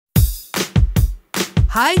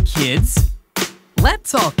Hi, kids.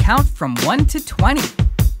 Let's all count from 1 to 20.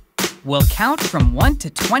 We'll count from 1 to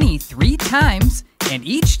 20 3 times, and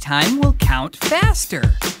each time we'll count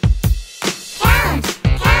faster. Count,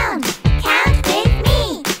 count, count with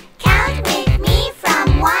me. Count with me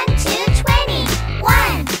from 1 to 20.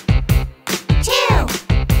 1, 2,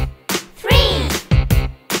 3,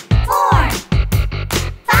 4,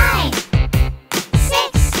 5,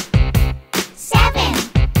 6, 7,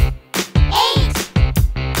 8,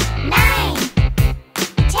 9,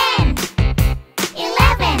 10,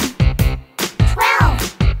 11, 12,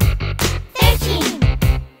 13,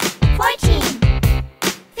 14,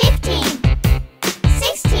 15,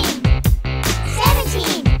 16,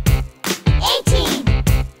 17, 18,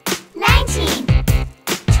 19,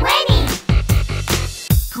 20.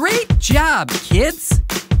 Great job, kids!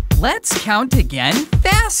 Let's count again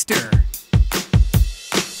faster.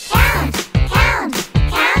 Count, count,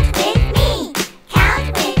 count with me.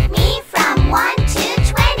 Count with me from 1 to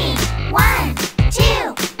 20. 1,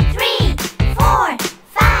 2, 3, 4,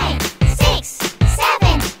 5, 6,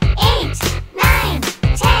 7, 8, 9,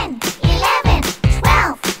 10, 11,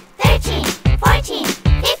 12, 13, 14,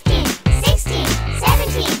 15, 16,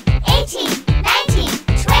 17, 18, 19,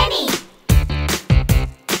 20.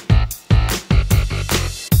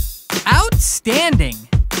 Outstanding!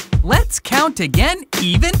 Let's count again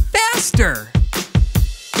even faster.